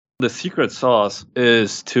The secret sauce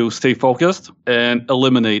is to stay focused and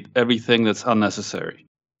eliminate everything that's unnecessary.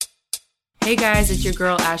 Hey guys, it's your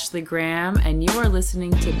girl Ashley Graham, and you are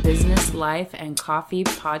listening to Business, Life, and Coffee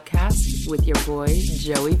podcast with your boy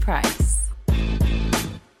Joey Price.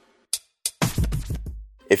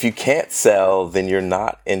 If you can't sell, then you're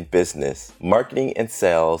not in business. Marketing and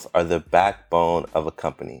sales are the backbone of a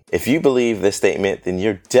company. If you believe this statement, then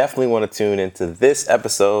you definitely want to tune into this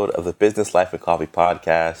episode of the Business, Life, and Coffee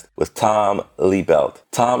podcast with Tom Liebelt.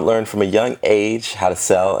 Tom learned from a young age how to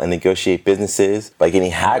sell and negotiate businesses by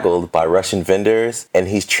getting haggled by Russian vendors, and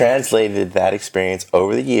he's translated that experience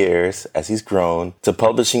over the years as he's grown to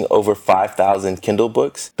publishing over 5,000 Kindle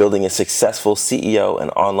books, building a successful CEO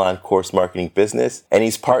and online course marketing business, and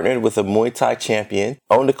he's partnered with a Muay Thai champion,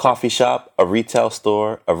 owned a coffee shop, a retail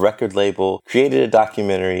store, a record label, created a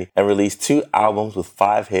documentary, and released 2 albums with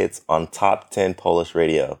 5 hits on top 10 Polish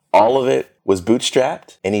radio. All of it was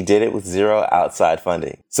bootstrapped, and he did it with 0 outside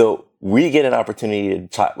funding. So we get an opportunity to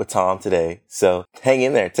chat with Tom today. So hang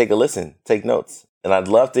in there, take a listen, take notes. And I'd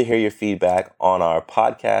love to hear your feedback on our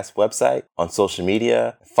podcast website, on social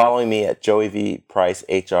media, following me at Joey V. Price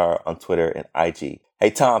HR on Twitter and IG.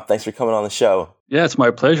 Hey, Tom, thanks for coming on the show. Yeah, it's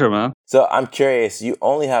my pleasure, man. So I'm curious, you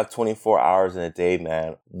only have 24 hours in a day,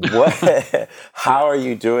 man. How are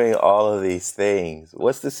you doing all of these things?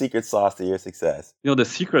 What's the secret sauce to your success? The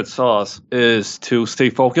secret sauce is to stay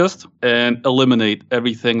focused and eliminate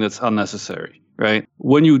everything that's unnecessary, right?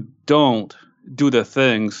 When you don't do the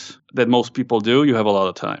things that most people do, you have a lot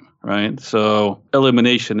of time, right? So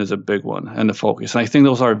elimination is a big one, and the focus. And I think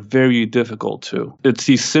those are very difficult too. It's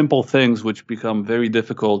these simple things which become very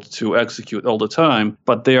difficult to execute all the time,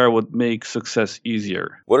 but they are what make success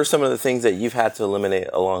easier. What are some of the things that you've had to eliminate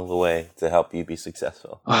along the way to help you be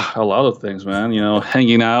successful? A lot of things, man.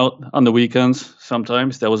 Hanging out on the weekends,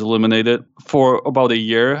 sometimes that was eliminated. For about a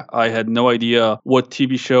year, I had no idea what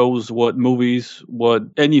TV shows, what movies, what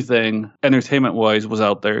anything entertainment-wise was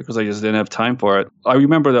out there because I just didn't have time for it. I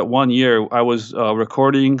remember that one year I was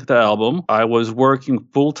recording the album. I was working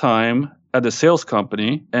full-time at a sales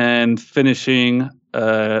company and finishing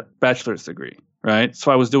a bachelor's degree, right?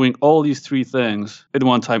 So I was doing all these 3 things at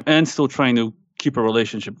one time and still trying to keep a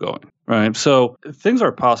relationship going, right? So things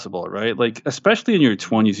are possible, right? Like, especially in your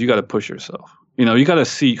 20s, you got to push yourself. You got to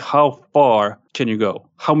see how far can you go?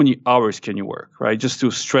 How many hours can you work, right? Just to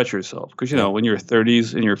stretch yourself. Because, when you're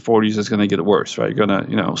 30s and your 40s, it's going to get worse, right? You're going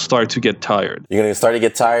to, start to get tired. You're going to start to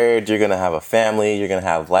get tired. You're going to have a family. You're going to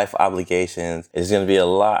have life obligations. It's going to be a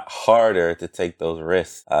lot harder to take those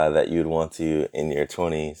risks that you'd want to in your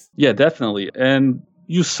 20s. Yeah, definitely. And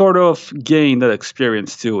you sort of gain that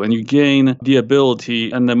experience too, and you gain the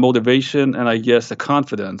ability and the motivation and I guess the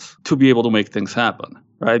confidence to be able to make things happen,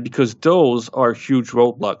 right? Because those are huge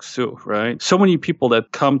roadblocks too, right? So many people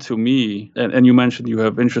that come to me, and you mentioned you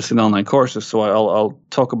have interest in online courses, so I'll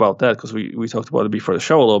talk about that because we talked about it before the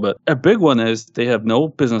show a little bit. A big one is they have no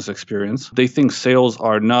business experience. They think sales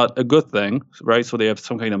are not a good thing, right? So they have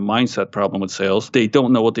some kind of mindset problem with sales. They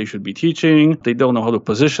don't know what they should be teaching. They don't know how to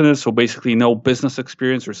position it. So basically no business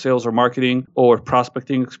experience or sales or marketing or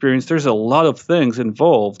prospecting experience. There's a lot of things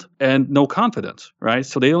involved and no confidence, right?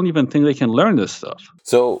 So they don't even think they can learn this stuff.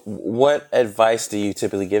 So what advice do you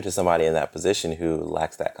typically give to somebody in that position who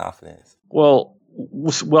lacks that confidence? Well,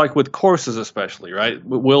 like with courses especially, right?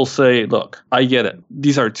 We'll say, look, I get it.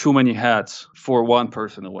 These are too many hats for one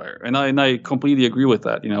person to wear. And I completely agree with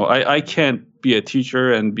that. I can't be a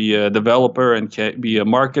teacher and be a developer and can't be a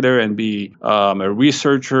marketer and be a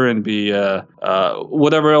researcher and be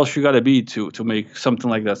whatever else you got to be to make something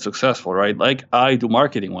like that successful, right? Like I do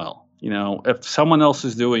marketing well. If someone else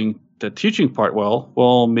is doing the teaching part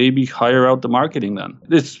well, maybe hire out the marketing then.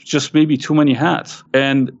 It's just maybe too many hats.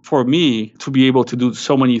 And for me to be able to do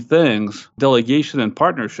so many things, delegation and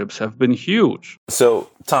partnerships have been huge. So,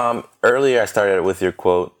 Tom, earlier I started with your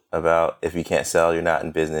quote about if you can't sell, you're not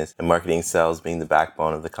in business, and marketing and sales being the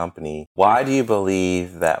backbone of the company. Why do you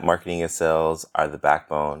believe that marketing and sales are the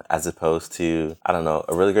backbone as opposed to, a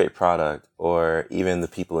really great product or even the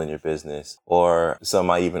people in your business? Or some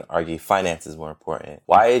might even argue finance is more important.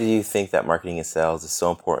 Why do you think that marketing and sales is so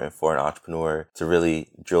important for an entrepreneur to really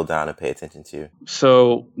drill down and pay attention to?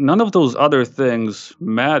 So none of those other things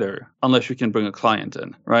matter unless you can bring a client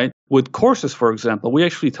in, right? With courses, for example, we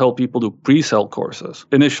actually tell people to pre-sell courses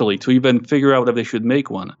initially to even figure out if they should make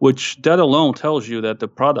one, which that alone tells you that the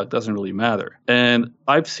product doesn't really matter. And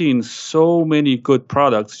I've seen so many good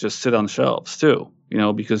products just sit on shelves too.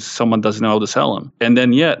 because someone doesn't know how to sell them. And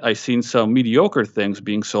then yet I've seen some mediocre things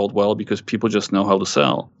being sold well because people just know how to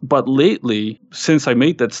sell. But lately, since I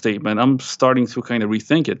made that statement, I'm starting to kind of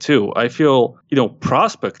rethink it too. I feel,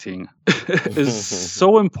 prospecting is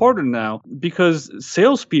so important now because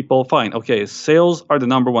salespeople, fine, okay, sales are the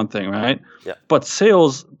number one thing, right? Yeah. But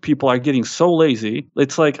sales people are getting so lazy.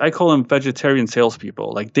 It's like I call them vegetarian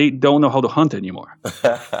salespeople. Like they don't know how to hunt anymore.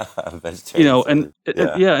 And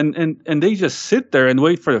they just sit there and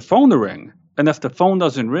wait for the phone to ring. And if the phone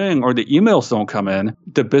doesn't ring or the emails don't come in,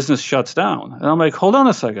 the business shuts down. And I'm like, hold on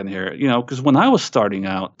a second here, because when I was starting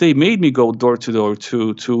out, they made me go door to door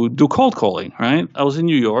to do cold calling, right? I was in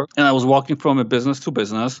New York and I was walking from a business to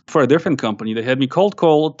business for a different company. They had me cold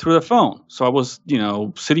call through the phone. So I was,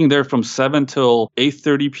 sitting there from 7 till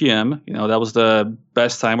 8:30 p.m. That was the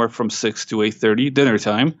best time, or from 6 to 8:30, dinner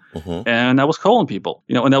time. Mm-hmm. And I was calling people,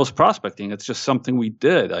 and that was prospecting. It's just something we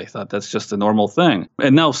did. I thought that's just a normal thing.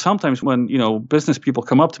 And now sometimes when, business people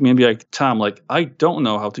come up to me and be like, Tom, like, I don't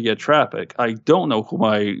know how to get traffic. I don't know who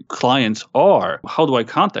my clients are. How do I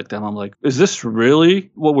contact them? I'm like, is this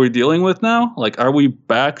really what we're dealing with now? Like, are we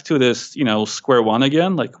back to this, square one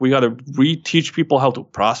again? Like, we got to reteach people how to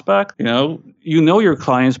prospect, You know your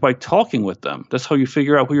clients by talking with them. That's how you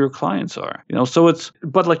figure out who your clients are. So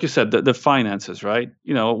but like you said, the finances, right?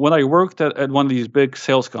 When I worked at one of these big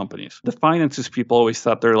sales companies, the finances people always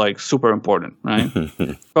thought they're like super important, right?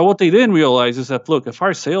 But what they didn't realize is that, look, if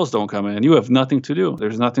our sales don't come in, you have nothing to do.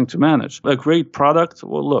 There's nothing to manage. A great product,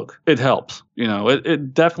 well, look, it helps.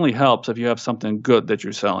 It definitely helps if you have something good that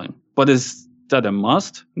you're selling. But is that a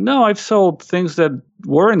must? No, I've sold things that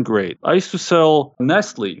weren't great. I used to sell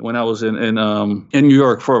Nestle when I was in New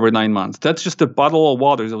York for over 9 months. That's just a bottle of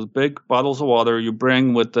water. Those big bottles of water you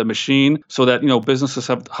bring with the machine so that, businesses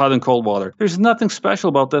have hot and cold water. There's nothing special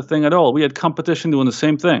about that thing at all. We had competition doing the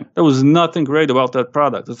same thing. There was nothing great about that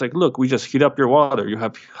product. It's like, look, we just heat up your water. You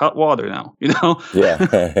have hot water now, Yeah.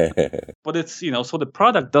 But it's, so the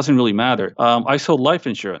product doesn't really matter. I sold life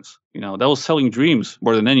insurance. That was selling dreams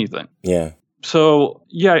more than anything. Yeah. So,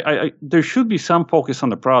 yeah, there should be some focus on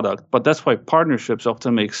the product, but that's why partnerships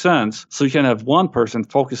often make sense. So you can have one person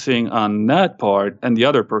focusing on that part and the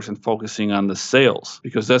other person focusing on the sales,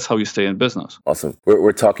 because that's how you stay in business. Awesome.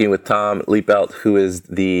 We're talking with Tom Liepelt, who is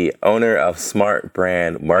the owner of Smart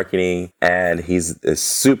Brand Marketing, and he's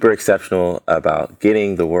super exceptional about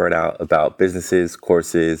getting the word out about businesses,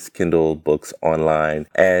 courses, Kindle books online.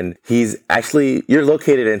 And you're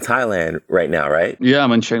located in Thailand right now, right? Yeah,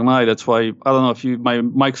 I'm in Chiang Mai. That's why I don't know if my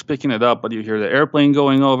mic's picking it up, but you hear the airplane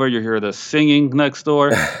going over, you hear the singing next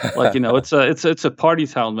door. Like, it's a party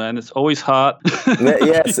town, man. It's always hot.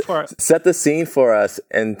 Yes. Set the scene for us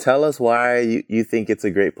and tell us why you think it's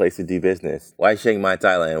a great place to do business. Why Chiang Mai,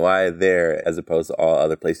 Thailand? Why there as opposed to all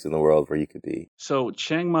other places in the world where you could be? So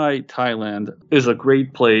Chiang Mai, Thailand is a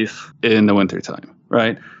great place in the wintertime,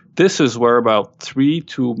 right? This is where about 3,000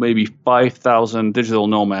 to maybe 5,000 digital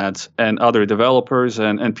nomads and other developers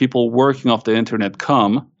and people working off the internet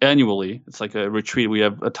come annually. It's like a retreat. We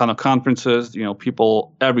have a ton of conferences,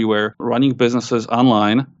 people everywhere running businesses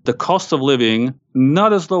online. The cost of living,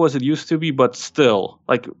 not as low as it used to be, but still,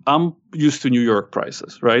 like, I'm used to New York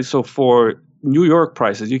prices, right? So for New York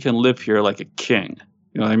prices, you can live here like a king.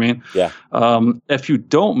 You know what I mean? Yeah. If you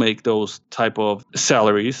don't make those type of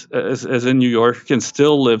salaries, as in New York, you can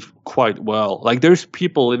still live quite well. Like, there's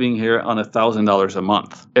people living here on $1,000 a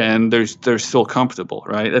month, and they're still comfortable,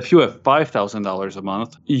 right? If you have $5,000 a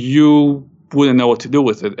month, you wouldn't know what to do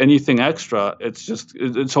with it. Anything extra,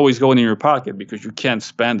 it's always going in your pocket because you can't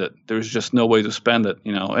spend it. There's just no way to spend it,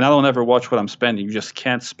 And I don't ever watch what I'm spending. You just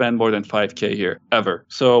can't spend more than $5,000 here ever.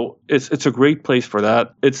 So it's a great place for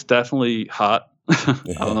that. It's definitely hot. I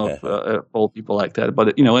don't know if old people like that,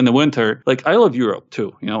 but in the winter, like, I love Europe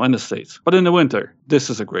too, and the States. But in the winter, this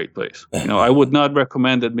is a great place. I would not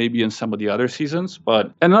recommend it maybe in some of the other seasons.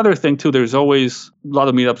 But another thing too, there's always a lot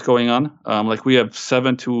of meetups going on. Like, we have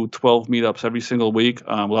 7 to 12 meetups every single week.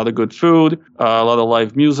 A lot of good food, a lot of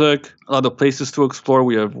live music, a lot of places to explore.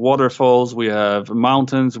 We have waterfalls, we have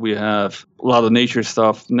mountains, we have a lot of nature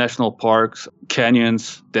stuff, national parks,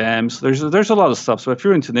 canyons, dams. There's a lot of stuff. So if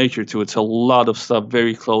you're into nature too, it's a lot of stuff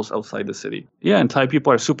very close outside the city. Yeah, and Thai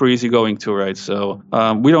people are super easygoing too, right? So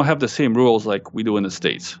we don't have the same rules like we do in the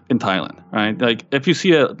States, in Thailand, right? Like, if you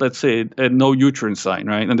see let's say a no U-turn sign,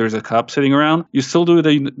 right, and there's a cop sitting around, you still do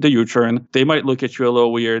the U-turn. They might look at you a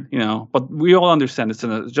little weird, but we all understand it's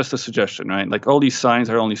just a suggestion, right? Like, all these signs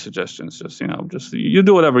are only suggestions. Just you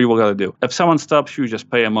do whatever you got to do. If someone stops you, just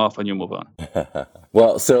pay them off and you move on.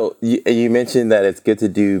 Well, so you mentioned that it's good to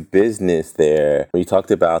do business there. You talked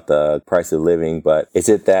about the price of living, but is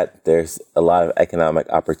it that there's a lot of economic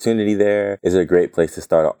opportunity there? Is it a great place to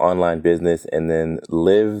start an online business and then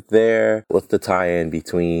live there? What's the tie-in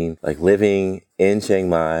between like living in Chiang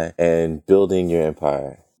Mai and building your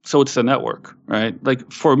empire? So it's a network, right?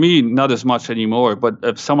 Like for me, not as much anymore, but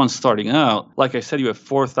if someone's starting out, like I said, you have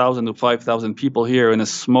 4,000 to 5,000 people here in a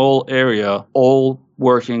small area, all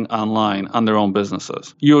working online on their own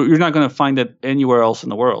businesses. You're not going to find that anywhere else in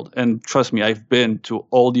the world. And trust me, I've been to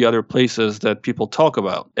all the other places that people talk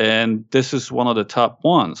about. And this is one of the top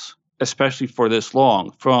ones, especially for this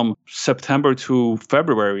long. From September to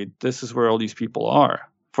February, this is where all these people are,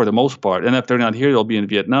 for the most part. And if they're not here, they'll be in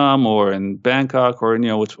Vietnam or in Bangkok, or,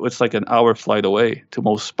 it's like an hour flight away to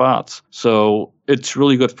most spots. So it's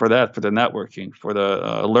really good for that, for the networking, for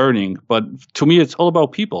the learning. But to me, it's all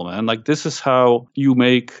about people, man. Like, this is how you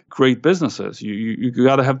make great businesses. You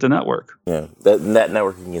got to have the network. Yeah, that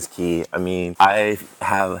networking is key. I mean, I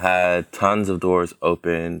have had tons of doors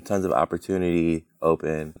open, tons of opportunity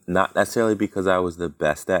open, not necessarily because I was the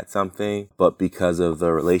best at something, but because of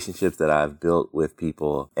the relationships that I've built with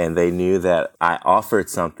people, and they knew that I offered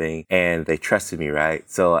something and they trusted me, right?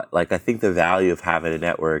 So like, I think the value of having a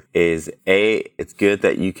network is it's good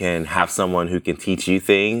that you can have someone who can teach you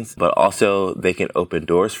things, but also they can open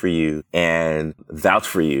doors for you and vouch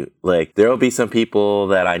for you. Like, there'll be some people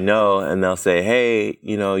that I know and they'll say, hey,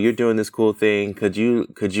 you're doing this cool thing. Could you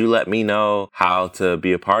let me know how to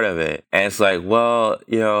be a part of it? And it's like, well,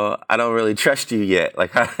 I don't really trust you yet.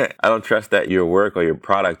 Like, I don't trust that your work or your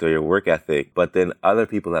product or your work ethic. But then other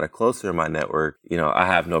people that are closer in my network, I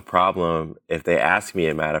have no problem if they ask me.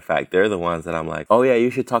 As a matter of fact, they're the ones that I'm like, oh yeah, you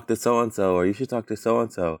should talk to so-and-so, or you should talk to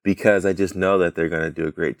so-and-so, because I just know that they're going to do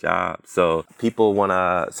a great job. So people want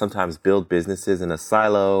to sometimes build businesses in a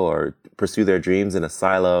silo or pursue their dreams in a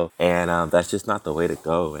silo. And that's just not the way to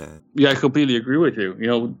go, man. Yeah, I completely agree with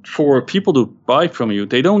you. For people to buy from you,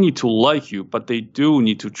 they don't need to like you, but they do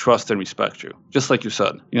need to trust and respect you. Just like you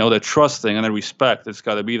said, the trusting and the respect, it's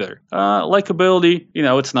got to be there. Likability,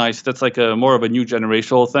 it's nice. That's like a more of a new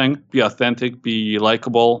generational thing. Be authentic, be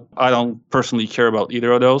likable. I don't personally care about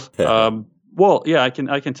either of those. Well, yeah, I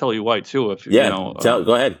can tell you why too. If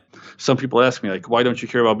go ahead. Some people ask me, like, why don't you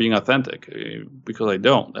care about being authentic? Because I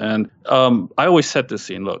don't. And I always set this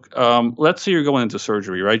scene. Look, let's say you're going into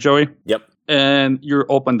surgery, right, Joey? Yep. And you're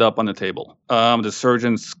opened up on the table. The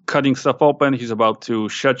surgeon's cutting stuff open. He's about to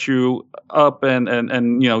shut you up and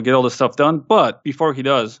get all this stuff done. But before he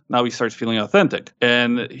does, now he starts feeling authentic.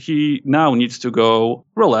 And he now needs to go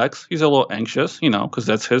relax. He's a little anxious, because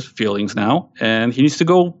that's his feelings now. And he needs to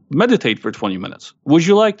go meditate for 20 minutes. Would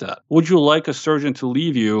you like that? Would you like a surgeon to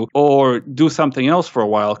leave you or do something else for a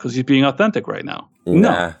while because he's being authentic right now?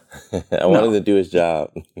 Nah. I want him to do his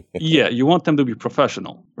job. Yeah, you want them to be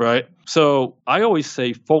professional, right? So I always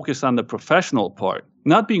say focus on the professional part,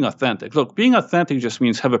 not being authentic. Look, being authentic just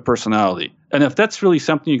means have a personality. And if that's really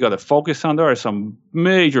something you got to focus on, there are some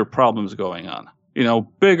major problems going on.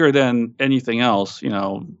 Bigger than anything else,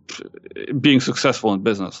 being successful in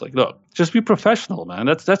business. Like, look, just be professional, man.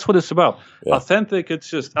 That's what it's about. Yeah. Authentic, it's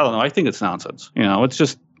just, I don't know. I think it's nonsense. It's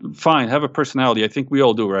just fine. Have a personality. I think we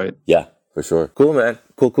all do, right? Yeah, for sure. Cool, man.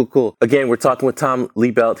 Cool. Again, we're talking with Tom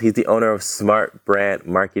Liebelt. He's the owner of Smart Brand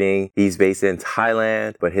Marketing. He's based in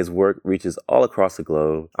Thailand, but his work reaches all across the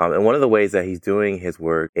globe. And one of the ways that he's doing his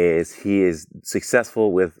work is he is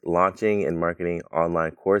successful with launching and marketing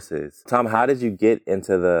online courses. Tom, how did you get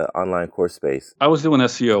into the online course space? I was doing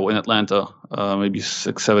SEO in Atlanta maybe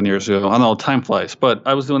 6-7 years ago. I don't know, time flies, but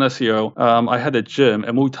I was doing SEO. I had a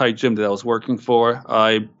Muay Thai gym that I was working for.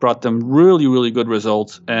 I brought them really, really good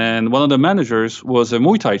results. And one of the managers was a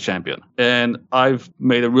Muay Thai champion. And I've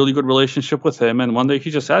made a really good relationship with him. And one day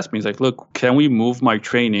he just asked me, he's like, look, can we move my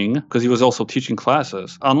training? Because he was also teaching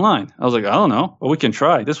classes online. I was like, I don't know. Well, we can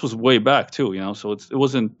try. This was way back too, so it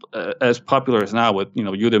wasn't as popular as now with,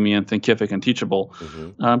 Udemy and Thinkific and Teachable.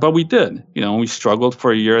 Mm-hmm. But we did, we struggled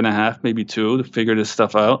for a year and a half, maybe 2 to figure this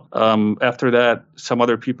stuff out. After that, some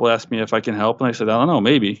other people asked me if I can help. And I said, I don't know,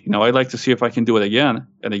 maybe, I'd like to see if I can do it again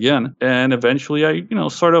and again. And eventually I,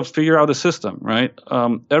 sort of figure out a system, right?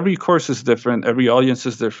 Every course is different. Every audience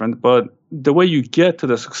is different, but the way you get to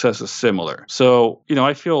the success is similar. So,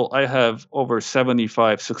 I feel I have over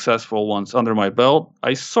 75 successful ones under my belt.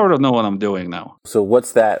 I sort of know what I'm doing now. So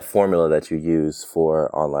what's that formula that you use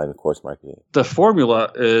for online course marketing? The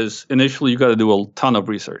formula is initially you got to do a ton of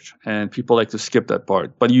research, and people like to skip that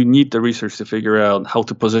part. But you need the research to figure out how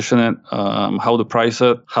to position it, how to price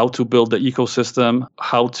it, how to build the ecosystem,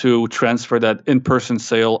 how to transfer that in-person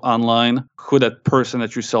sale online. who that person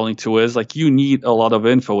that you're selling to is. Like, you need a lot of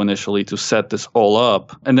info initially to set this all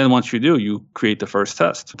up. And then once you do, you create the first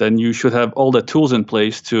test. Then you should have all the tools in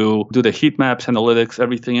place to do the heat maps, analytics,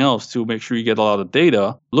 everything else to make sure you get a lot of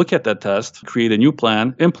data. Look at that test, create a new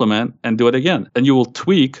plan, implement, and do it again. And you will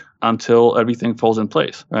tweak until everything falls in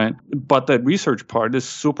place, right? But that research part is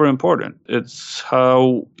super important. It's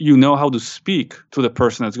how you know how to speak to the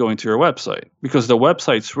person that's going to your website, because the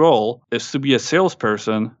website's role is to be a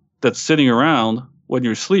salesperson that's sitting around when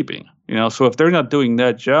you're sleeping. So if they're not doing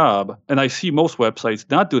that job, and I see most websites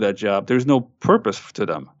not do that job, there's no purpose to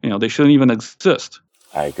them. They shouldn't even exist.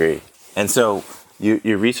 I agree. And so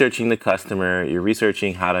you're researching the customer, you're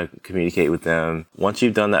researching how to communicate with them. Once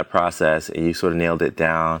you've done that process and you sort of nailed it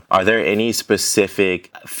down, are there any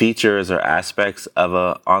specific features or aspects of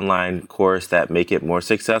an online course that make it more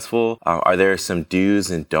successful? Are there some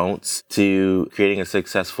do's and don'ts to creating a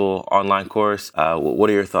successful online course? What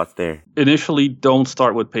are your thoughts there? Initially, don't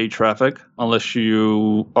start with paid traffic unless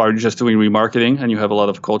you are just doing remarketing and you have a lot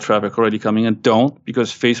of cold traffic already coming in. Don't,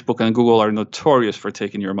 because Facebook and Google are notorious for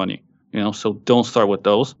taking your money. So don't start with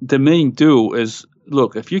those. The main do is,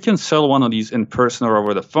 look, if you can sell one of these in person or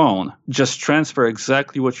over the phone, just transfer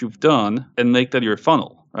exactly what you've done and make that your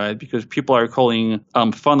funnel, right? Because people are calling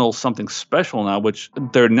funnels something special now, which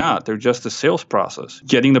they're not. They're just a sales process.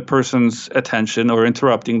 Getting the person's attention or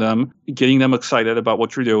interrupting them, getting them excited about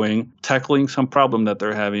what you're doing, tackling some problem that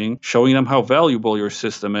they're having, showing them how valuable your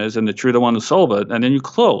system is and that you're the one to solve it, and then you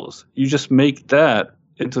close. You just make that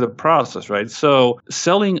into the process, right? So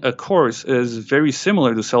selling a course is very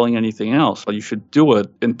similar to selling anything else, but you should do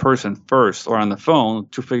it in person first or on the phone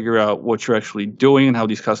to figure out what you're actually doing and how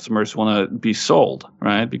these customers want to be sold,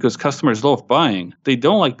 right? Because customers love buying. They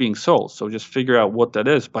don't like being sold. So just figure out what that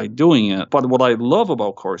is by doing it. But what I love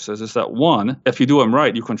about courses is that, one, if you do them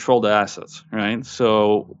right, you control the assets, right?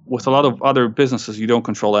 So with a lot of other businesses, you don't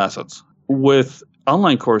control assets. With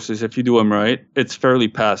online courses, if you do them right, it's fairly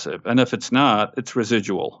passive. And if it's not, it's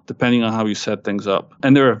residual, depending on how you set things up.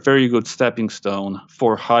 And they're a very good stepping stone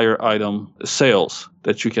for higher item sales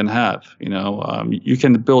that you can have. You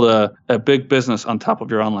can build a big business on top of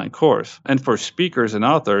your online course. And for speakers and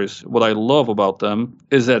authors, what I love about them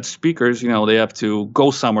is that speakers, they have to go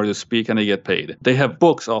somewhere to speak and they get paid. They have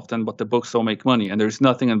books often, but the books don't make money. And there's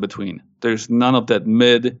nothing in between. There's none of that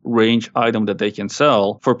mid-range item that they can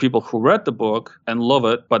sell for people who read the book and love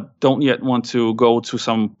it, but don't yet want to go to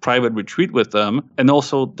some private retreat with them. And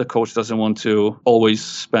also the coach doesn't want to always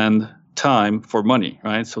spend time for money,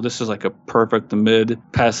 right? So this is like a perfect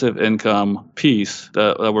mid-passive income piece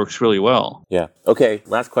that works really well. Yeah. Okay.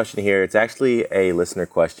 Last question here. It's actually a listener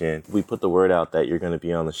question. We put the word out that you're going to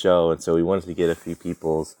be on the show. And so we wanted to get a few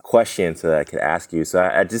people's questions so that I could ask you. So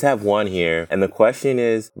I just have one here. And the question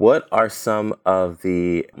is, what are some of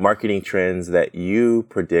the marketing trends that you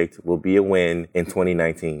predict will be a win in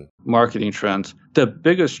 2019? Marketing trends. The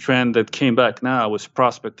biggest trend that came back now was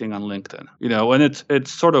prospecting on LinkedIn. And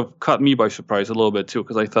it's sort of caught me by surprise a little bit too,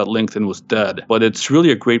 because I thought LinkedIn was dead. But it's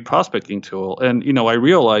really a great prospecting tool. And, I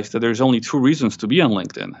realized that there's only two reasons to be on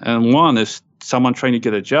LinkedIn. And one is someone trying to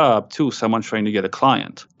get a job, two, someone trying to get a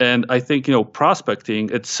client. And I think,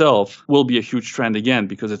 prospecting itself will be a huge trend again,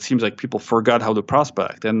 because it seems like people forgot how to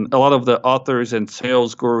prospect. And a lot of the authors and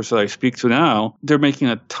sales gurus that I speak to now, they're making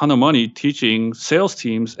a ton of money teaching sales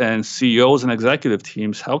teams and CEOs and executive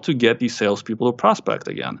teams how to get these salespeople to prospect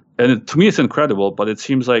again. And to me, it's incredible, but it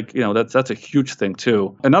seems like, that's a huge thing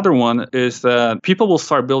too. Another one is that people will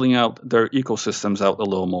start building out their ecosystems out a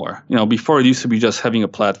little more. Before it used to be just having a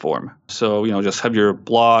platform. So, just have your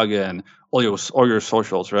blog and all your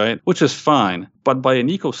socials, right? Which is fine. But by an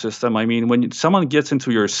ecosystem, I mean, when someone gets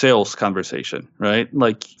into your sales conversation, right?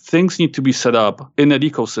 Like, things need to be set up in that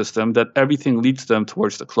ecosystem that everything leads them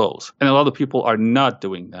towards the close. And a lot of people are not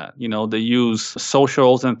doing that. They use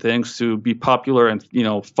socials and things to be popular and,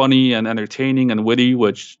 funny and entertaining and witty,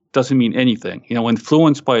 which doesn't mean anything.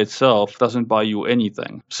 Influence by itself doesn't buy you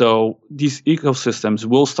anything. So these ecosystems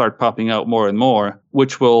will start popping out more and more,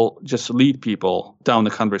 which will just lead people down the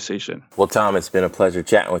conversation. Well, Tom, it's been a pleasure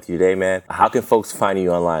chatting with you today, man. How can folks find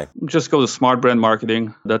you online? Just go to Smart Brand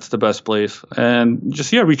Marketing. That's the best place. And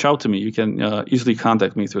just, reach out to me. You can easily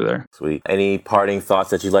contact me through there. Sweet. Any parting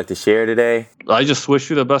thoughts that you'd like to share today? I just wish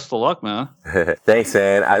you the best of luck, man. Thanks,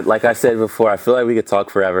 man. Like I said before, I feel like we could talk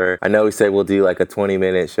forever. I know we said we'll do like a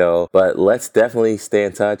 20-minute show, but let's definitely stay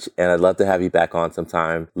in touch. And I'd love to have you back on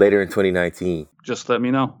sometime later in 2019. Just let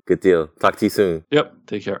me know. Good deal. Talk to you soon. Yep.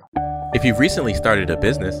 Take care. If you've recently started a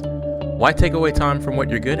business, why take away time from what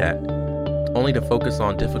you're good at, only to focus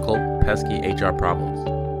on difficult, pesky HR problems?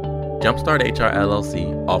 Jumpstart HR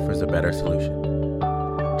LLC offers a better solution.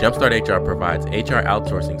 Jumpstart HR provides HR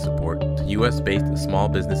outsourcing support to U.S.-based small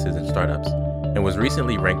businesses and startups, and was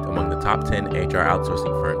recently ranked among the top 10 HR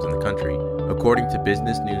outsourcing firms in the country, according to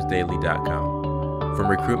BusinessNewsDaily.com. From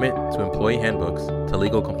recruitment to employee handbooks to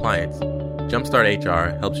legal compliance, Jumpstart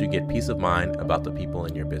HR helps you get peace of mind about the people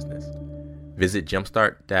in your business. Visit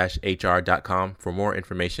jumpstart-hr.com for more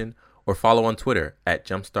information or follow on Twitter at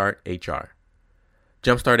JumpstartHR.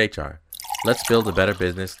 Jumpstart HR. Let's build a better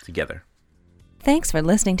business together. Thanks for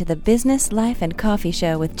listening to the Business, Life, and Coffee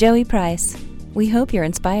Show with Joey Price. We hope you're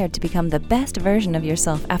inspired to become the best version of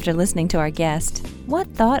yourself after listening to our guest. What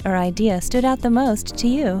thought or idea stood out the most to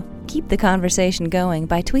you? Keep the conversation going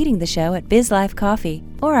by tweeting the show at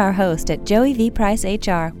BizLifeCoffee or our host at Joey V. Price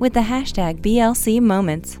HR with the hashtag BLC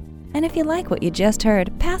Moments. And if you like what you just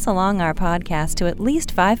heard, pass along our podcast to at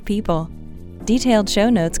least 5 people. Detailed show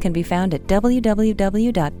notes can be found at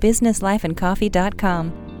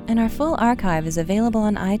www.businesslifeandcoffee.com. And our full archive is available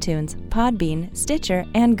on iTunes, Podbean, Stitcher,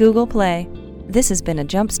 and Google Play. This has been a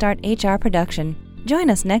Jumpstart HR production. Join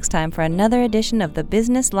us next time for another edition of the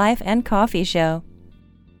Business, Life, and Coffee Show.